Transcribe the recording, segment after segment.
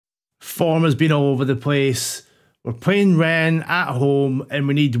Form has been all over the place. We're playing Rennes at home and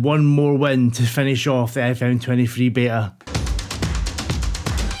we need one more win to finish off the FM23 beta.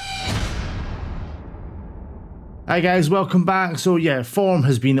 Hi guys, welcome back. So yeah, form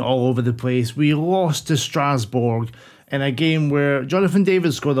has been all over the place. We lost to Strasbourg in a game where Jonathan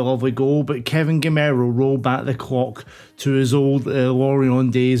David scored a lovely goal, but Kevin Gamero rolled back the clock to his old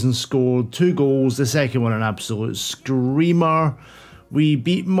Lorient days and scored 2 goals. The second one an absolute screamer. We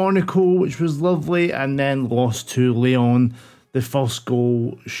beat Monaco, which was lovely, and then lost to Lyon. The first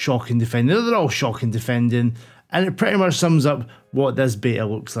goal, shocking defending. They're all shocking defending, and it pretty much sums up what this beta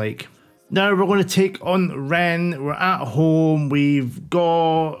looks like. Now we're going to take on Rennes. We're at home. We've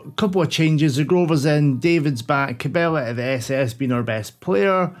got a couple of changes. Zagrova's in, David's back, Cabela at the SS being our best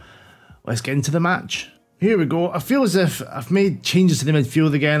player. Let's get into the match. Here we go. I feel as if I've made changes to the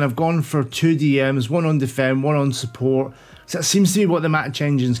midfield again. I've gone for 2 DMs, one on defend, one on support. So that seems to be what the match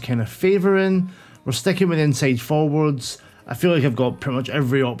engine's kind of favouring. We're sticking with inside forwards. I feel like I've got pretty much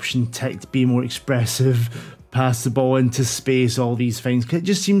every option ticked. Be more expressive, pass the ball into space, all these things. It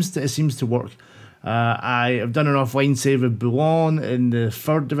just seems to work. I have done an offline save with Boulogne in the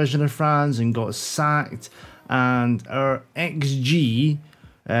 3rd division of France and got sacked. And our XG,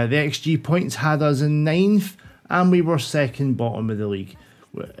 the XG points had us in 9th, and we were 2nd bottom of the league.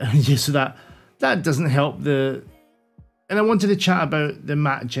 So that doesn't help the. And I wanted to chat about the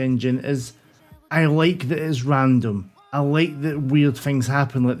match engine. Is I like that it's random. I like that weird things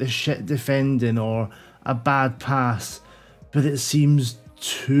happen, like the shit defending or a bad pass, but it seems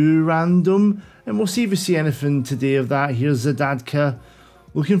too random. And we'll see if we see anything today of that. Here's Zadadka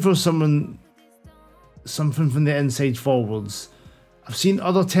looking for something from the inside forwards. I've seen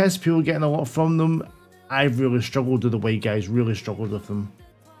other tests, people getting a lot from them. I've really struggled with the white guys, really struggled with them.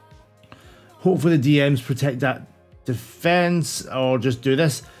 Hopefully the DMs protect that defense or just do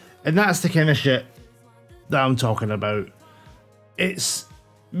this. And that's the kind of shit that I'm talking about.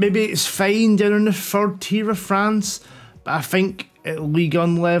 Maybe it's fine down in the 3rd tier of France, but I think at Ligue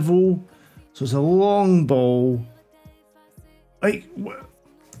 1 level, so it's a long ball. Like,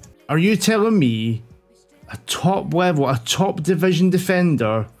 are you telling me a top level, a top division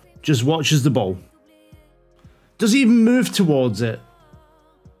defender just watches the ball? Doesn't even move towards it.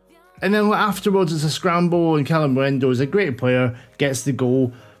 And then afterwards it's a scramble and Callum Rendo is a great player, gets the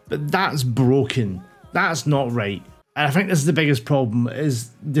goal, but that's broken. That's not right. And I think this is the biggest problem, is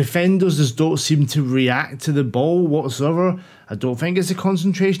defenders just don't seem to react to the ball whatsoever. I don't think it's a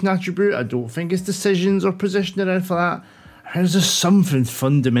concentration attribute. I don't think it's decisions or positioning or anything like that. There's just something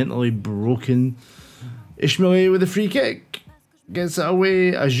fundamentally broken. Ishmael with a free kick. Gets it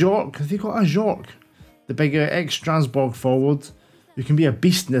away. Ajorc. Have they got Ajorc? The bigger ex-Strasbourg forward. You can be a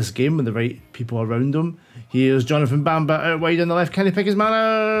beast in this game with the right people around him. Here's Jonathan Bamba out wide on the left. Can he pick his man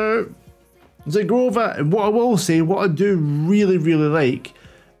out? Zagrova. And what I will say, what I do really, really like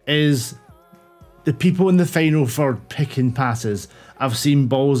is the people in the final third picking passes. I've seen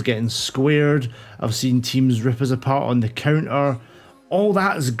balls getting squared. I've seen teams rip us apart on the counter. All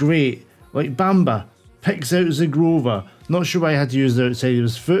that is great. Like Bamba picks out Zagrova. Not sure why I had to use the outside of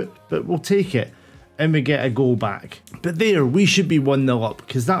his foot, but we'll take it. And we get a goal back. But there, we should be 1-0 up,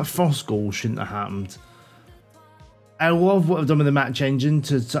 because that first goal shouldn't have happened. I love what I've done with the match engine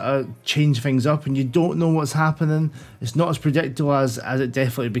to sort of change things up, and you don't know what's happening. It's not as predictable as it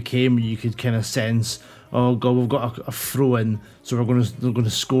definitely became, where you could kind of sense, oh god, we've got a throw in, so we're going to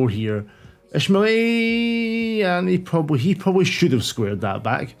score here. Ishmael, and he probably should have squared that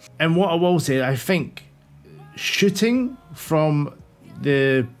back. And what I will say, I think shooting from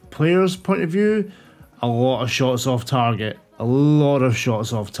the player's point of view, a lot of shots off target. A lot of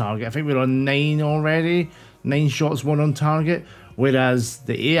shots off target. I think we're on 9 already. 9 shots, 1 on target. Whereas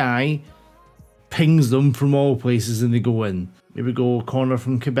the AI pings them from all places and they go in. Here we go, corner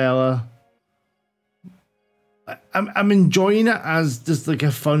from Cabela. I'm enjoying it as just like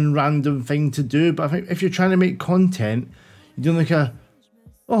a fun random thing to do, but I think if you're trying to make content, you're doing like a,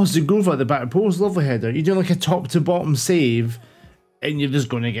 oh, Zagrova at the back post, lovely header. You're doing like a top to bottom save and you're just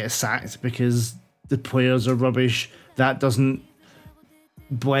going to get sacked because the players are rubbish. That doesn't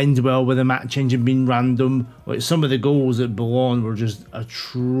blend well with the match engine being random. Like some of the goals at Boulogne were just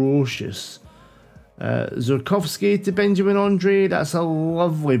atrocious. Zurkowski to Benjamin Andre. That's a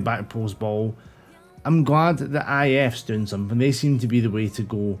lovely back post ball. I'm glad that the IF's doing something. They seem to be the way to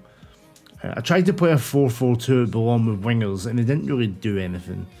go. I tried to play a 4-4-2 at Boulogne with wingers and they didn't really do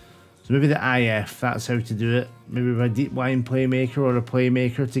anything. So maybe the IF, that's how to do it. Maybe with a deep line playmaker or a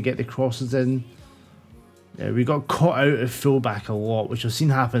playmaker to get the crosses in. Yeah, we got caught out at fullback a lot, which I've seen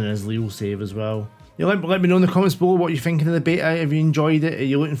happen in his Lille save as well. You let me know in the comments below what you're thinking of the beta. Have you enjoyed it? Are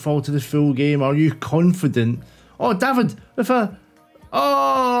you looking forward to the full game? Are you confident? Oh, David, with a...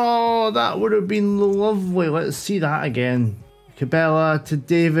 Oh, that would have been lovely. Let's see that again. Cabela to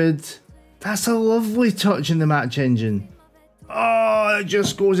David. That's a lovely touch in the match engine. Oh, it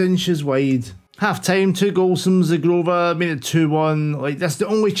just goes inches wide. Half time, 2 goals from Zagrova, made it 2-1. Like, that's the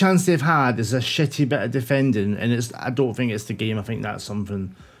only chance they've had is a shitty bit of defending, and I don't think it's the game. I think that's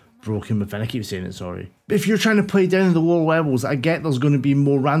something broken within. I keep saying it, sorry. But if you're trying to play down in the lower levels, I get there's going to be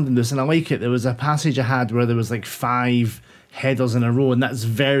more randomness, and I like it. There was a passage I had where there was like 5 headers in a row, and that's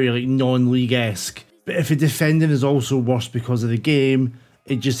very like non-league-esque. But if the defending is also worse because of the game,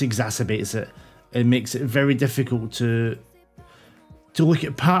 it just exacerbates it. It makes it very difficult to look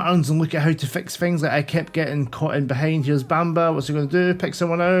at patterns and look at how to fix things. Like I kept getting caught in behind. Here's Bamba, what's he going to do? Pick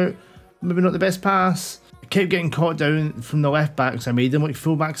someone out, maybe not the best pass. I kept getting caught down from the left back, so I made him like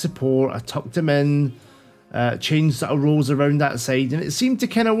full-back support. I tucked him in, changed sort of roles around that side, and it seemed to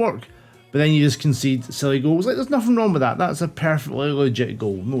kind of work. But then you just concede silly goals. Like, there's nothing wrong with that. That's a perfectly legit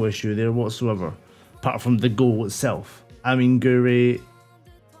goal. No issue there whatsoever, apart from the goal itself. Amin Guri,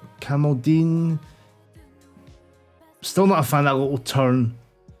 Kamaldeen. Still not a fan of that little turn.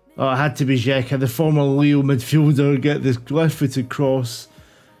 Oh, it had to be Xhaka, the former Lille midfielder, get this left-footed cross.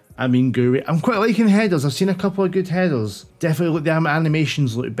 Amin Guri. I'm quite liking the headers. I've seen a couple of good headers. Definitely look, the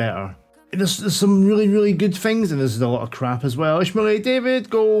animations look better. There's some really, really good things, and there's a lot of crap as well. Ishmael David,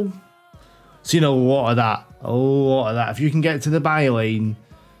 goal. Seen a lot of that. A lot of that. If you can get to the byline.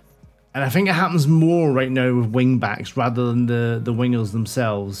 And I think it happens more right now with wing backs rather than the wingers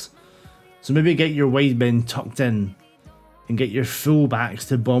themselves. So maybe get your wide men tucked in and get your full backs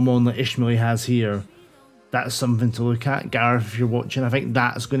to bomb on like Ishmael has here. That's something to look at. Gareth, if you're watching, I think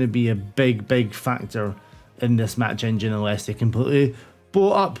that's going to be a big, big factor in this match engine unless they completely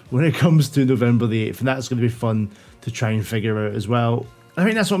blow it up when it comes to November the 8th. And that's going to be fun to try and figure out as well. I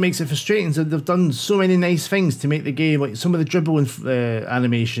think that's what makes it frustrating. So they've done so many nice things to make the game, like some of the dribbling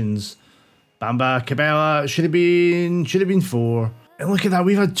animations. Bamba, Cabela, should have been 4. And look at that,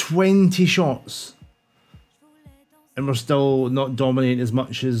 we've had 20 shots. And we're still not dominating as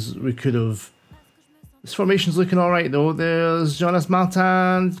much as we could have. This formation's looking alright though. There's Jonas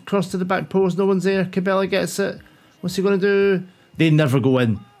Martin, cross to the back post, no one's there. Cabela gets it. What's he going to do? They never go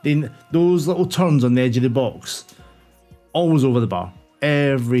in. Those little turns on the edge of the box, always over the bar.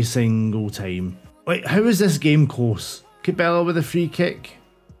 Every single time. Like, how is this game close? Cabela with a free kick.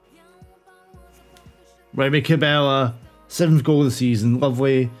 Remy Cabela, 7th goal of the season,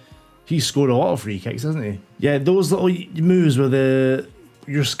 lovely. He scored a lot of free kicks, hasn't he? Yeah, those little moves where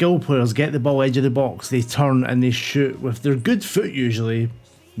your skill players get the ball edge of the box, they turn and they shoot with their good foot usually,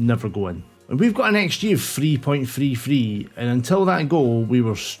 never go in. And we've got an XG of 3.33, and until that goal, we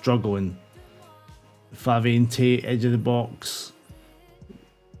were struggling. Fabian Tate, edge of the box.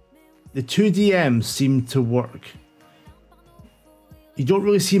 The 2 DMs seem to work. You don't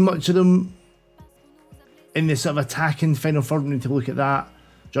really see much of them in this sort of attacking final third. We need to look at that.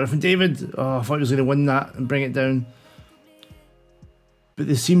 Jonathan David, oh, I thought he was going to win that and bring it down. But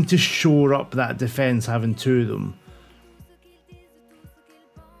they seem to shore up that defence, having 2 of them.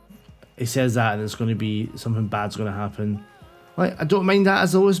 He says that and it's going to be something bad's going to happen. Like, I don't mind that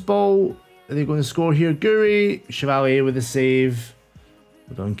as a loose ball. Are they going to score here? Guri, Chevalier with a save.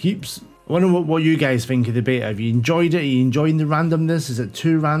 Well done, Keeps. I wonder what you guys think of the beta. Have you enjoyed it? Are you enjoying the randomness? Is it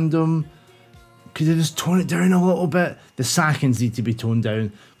too random? Could they just tone it down a little bit? The sackings need to be toned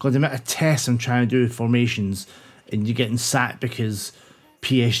down. Because the amount of tests I'm trying to do with formations and you're getting sacked because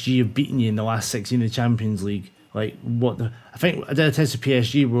PSG have beaten you in the last 16 of the Champions League. Like, what the... I think I did a test with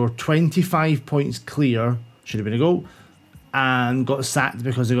PSG. We were 25 points clear. Should have been a goal. And got sacked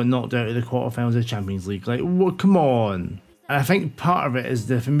because they got knocked out of the quarterfinals of the Champions League. Like, what? Come on. And I think part of it is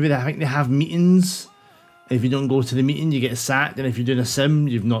I think they have meetings. If you don't go to the meeting, you get sacked. And if you're doing a sim,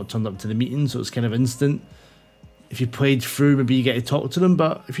 you've not turned up to the meeting, so it's kind of instant. If you played through, maybe you get to talk to them.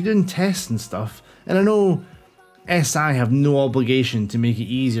 But if you're doing tests and stuff, and I know SI have no obligation to make it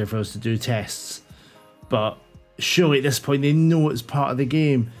easier for us to do tests, but surely at this point they know it's part of the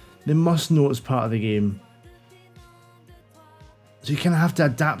game. They must know it's part of the game. So you kind of have to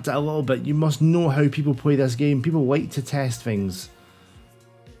adapt it a little bit. You must know how people play this game. People like to test things.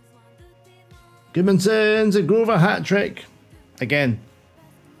 Goodmanson's a Grover hat-trick. Again,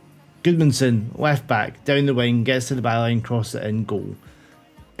 Goodmanson, left back, down the wing, gets to the byline, crosses it in, goal.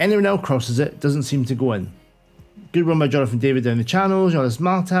 Anyone else crosses it, doesn't seem to go in. Good run by Jonathan David down the channel, Jonas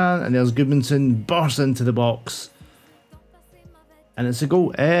Martin, and there's Goodmanson, bursts into the box. And it's a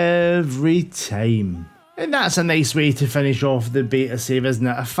goal every time. And that's a nice way to finish off the beta save, isn't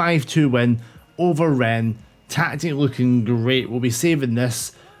it? A 5-2 win over Rennes. Tactic looking great. We'll be saving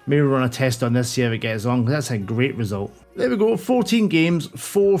this. Maybe run a test on this, see how it gets on, because that's a great result. There we go, 14 games,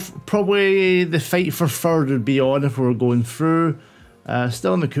 4, probably the fight for third would be on if we were going through.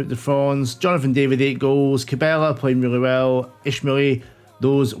 Still in the Coupe de France. Jonathan David, 8 goals. Cabela playing really well. Ishmaeli,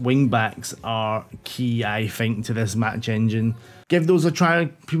 those wing backs are key, I think, to this match engine. Give those a try.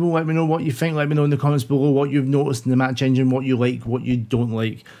 People, let me know what you think. Let me know in the comments below what you've noticed in the match engine, what you like, what you don't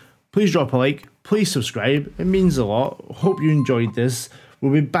like. Please drop a like. Please subscribe. It means a lot. Hope you enjoyed this.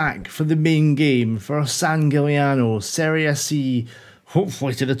 We'll be back for the main game for San Giuliano, Serie C,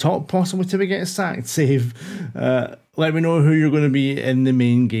 hopefully to the top, possibly till we get sacked. Save. Let me know who you're going to be in the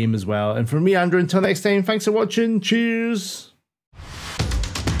main game as well. And for me, Andrew, until next time, thanks for watching. Cheers.